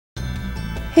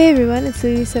Hey everyone, it's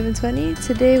Lily720.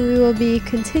 Today we will be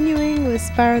continuing with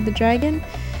Spyro the Dragon.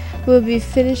 We'll be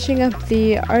finishing up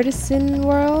the Artisan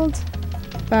world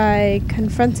by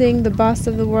confronting the boss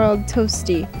of the world,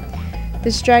 Toasty.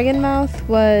 This dragon mouth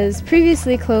was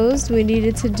previously closed. We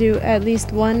needed to do at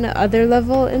least one other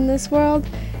level in this world,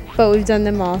 but we've done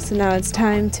them all, so now it's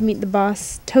time to meet the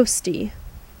boss, Toasty.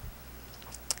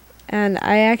 And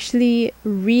I actually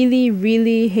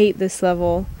really hate this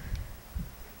level,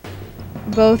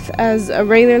 both as a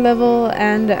regular level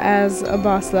and as a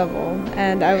boss level,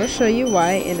 and I will show you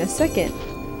why in a second.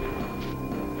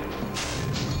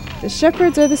 The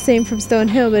shepherds are the same from Stone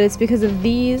Hill, but it's because of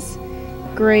these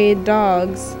gray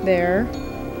dogs there.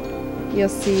 You'll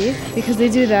see, because they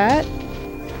do that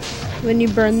when you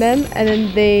burn them, and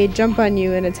then they jump on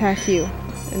you and attack you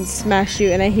and smash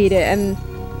you, and I hate it. And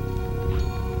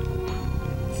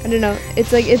I don't know,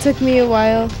 it's like it took me a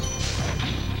while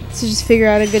to just figure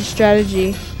out a good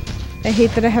strategy. I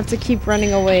hate that I have to keep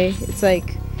running away. It's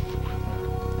like,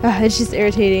 it's just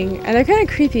irritating. And they're kind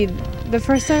of creepy. The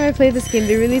first time I played this game,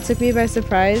 they really took me by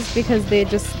surprise because they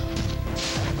just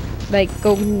like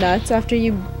go nuts after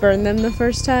you burn them the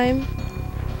first time.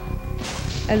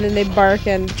 And then they bark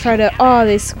and try to,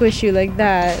 they squish you like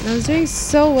that. And I was doing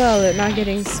so well at not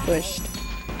getting squished.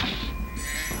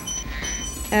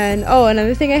 And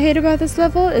another thing I hate about this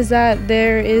level is that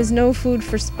there is no food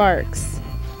for Sparks.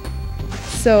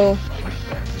 So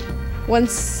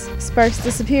once Sparks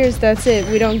disappears, that's it.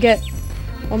 We don't get,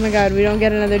 oh my god, we don't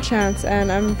get another chance,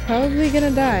 and I'm probably gonna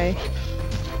die.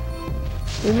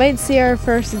 We might see our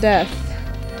first death.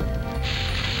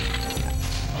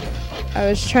 I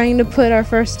was trying to put our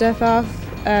first death off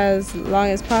as long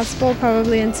as possible,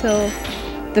 probably until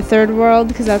the third world,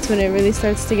 because that's when it really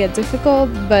starts to get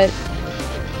difficult, but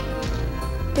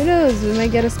who knows, we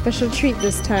might get a special treat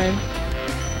this time.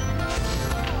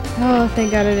 Oh,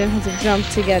 thank god I didn't have to jump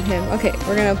to get him. Okay,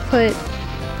 we're gonna put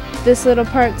this little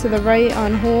part to the right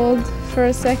on hold for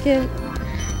a second,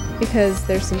 because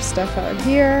there's some stuff out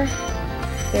here.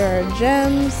 There are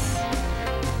gems.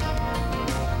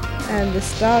 And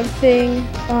this dog thing.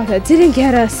 Oh, that didn't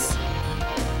get us.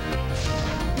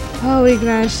 Oh, we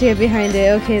managed to get behind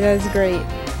it. Okay, that's great.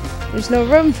 There's no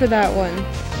room for that one.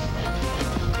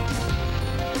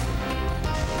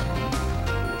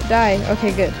 Die.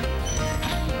 Okay, good.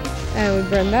 And we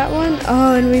burned that one.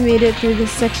 Oh, and we made it through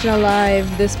this section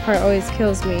alive. This part always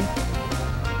kills me.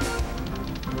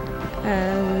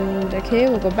 And okay,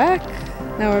 we'll go back.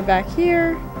 Now we're back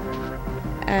here.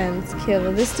 And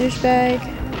kill this douchebag.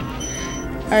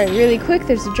 Alright, really quick,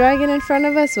 there's a dragon in front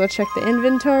of us. We'll check the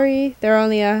inventory. There are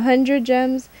only 100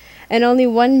 gems and only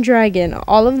one dragon.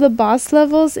 All of the boss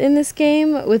levels in this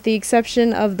game, with the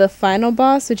exception of the final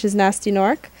boss, which is Nasty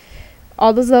Nork,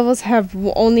 all those levels have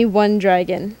only one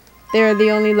dragon. They're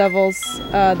the only levels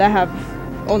that have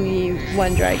only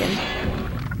one dragon.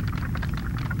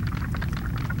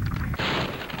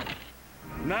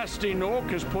 Nasty Nork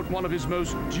has put one of his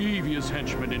most devious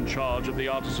henchmen in charge of the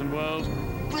Artisan world.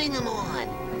 Bring him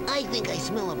on! I think I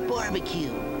smell a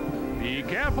barbecue. Be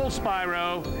careful,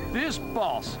 Spyro. This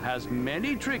boss has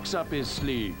many tricks up his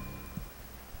sleeve.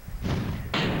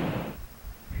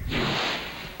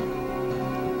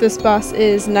 This boss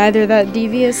is neither that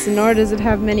devious, nor does it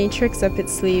have many tricks up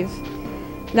its sleeve.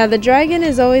 Now the dragon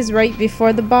is always right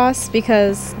before the boss,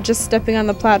 because just stepping on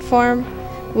the platform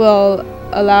will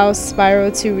allow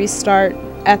Spyro to restart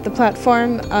at the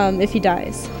platform if he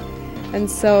dies. And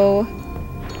so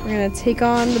we're gonna take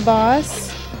on the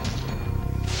boss,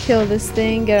 kill this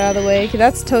thing, get out of the way. Okay,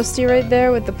 that's Toasty right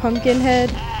there with the pumpkin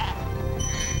head.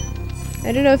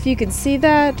 I don't know if you could see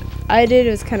that. I did, it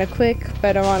was kind of quick,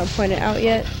 but I don't want to point it out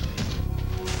yet.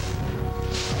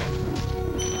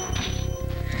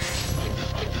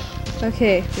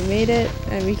 Okay, we made it,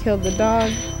 and we killed the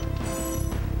dog.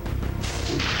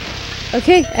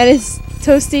 Okay, and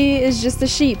Toasty is just a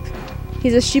sheep.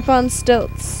 He's a sheep on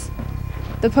stilts.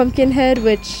 The pumpkin head,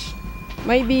 which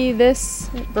might be this,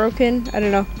 broken, I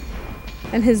don't know.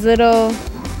 And his little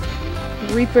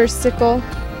reaper sickle.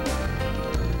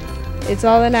 It's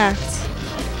all an act.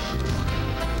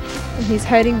 And he's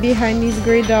hiding behind these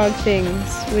gray dog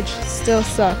things, which still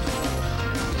suck.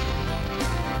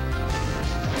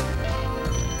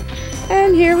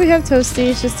 And here we have Toasty,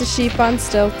 it's just a sheep on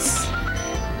stilts.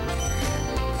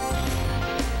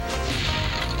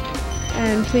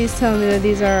 And please tell me that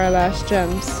these are our last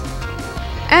gems.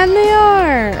 And they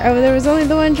are! Oh, there was only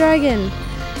the one dragon.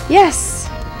 Yes!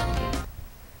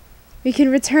 We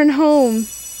can return home.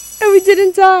 And we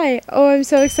didn't die! Oh, I'm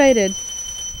so excited.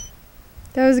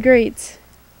 That was great.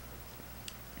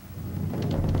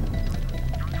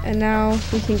 And now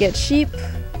we can get sheep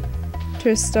to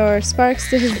restore Sparks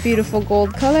to his beautiful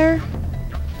gold color.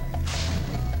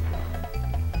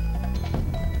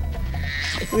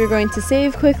 We're going to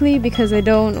save quickly because I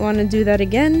don't want to do that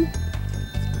again.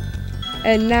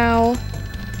 And now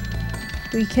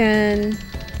we can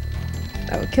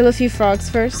kill a few frogs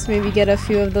first, maybe get a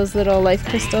few of those little life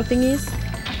crystal thingies.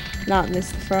 Not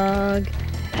miss the frog.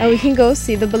 And we can go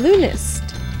see the balloonist.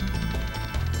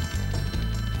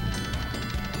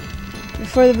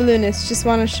 Before the balloonist, just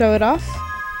want to show it off.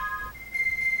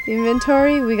 The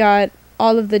inventory, we got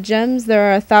all of the gems. There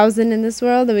are 1,000 in this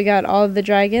world, and we got all of the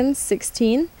dragons,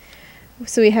 16.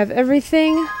 So we have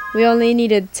everything. We only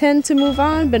needed 10 to move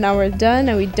on, but now we're done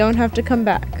and we don't have to come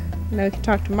back. Now we can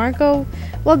talk to Marco.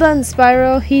 Well done,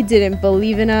 Spyro. He didn't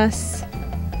believe in us.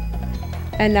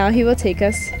 And now he will take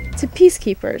us to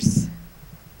Peacekeepers.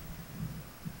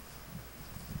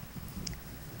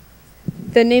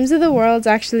 The names of the worlds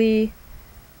actually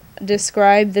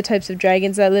describe the types of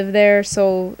dragons that live there.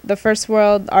 So the first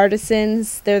world,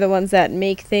 Artisans, they're the ones that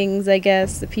make things, I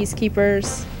guess. The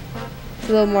Peacekeepers, it's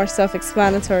a little more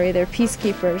self-explanatory. They're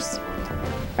Peacekeepers.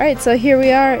 Alright, so here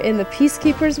we are in the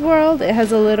Peacekeepers world. It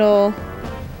has a little,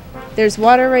 there's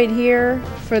water right here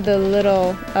for the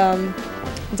little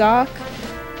dock,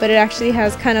 but it actually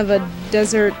has kind of a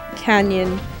desert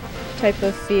canyon type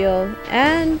of feel.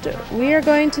 And we are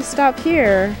going to stop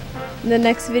here. In the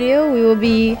next video, we will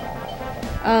be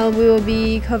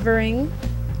covering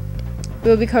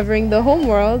the home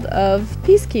world of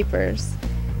Peacekeepers.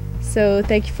 So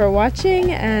thank you for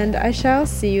watching, and I shall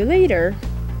see you later.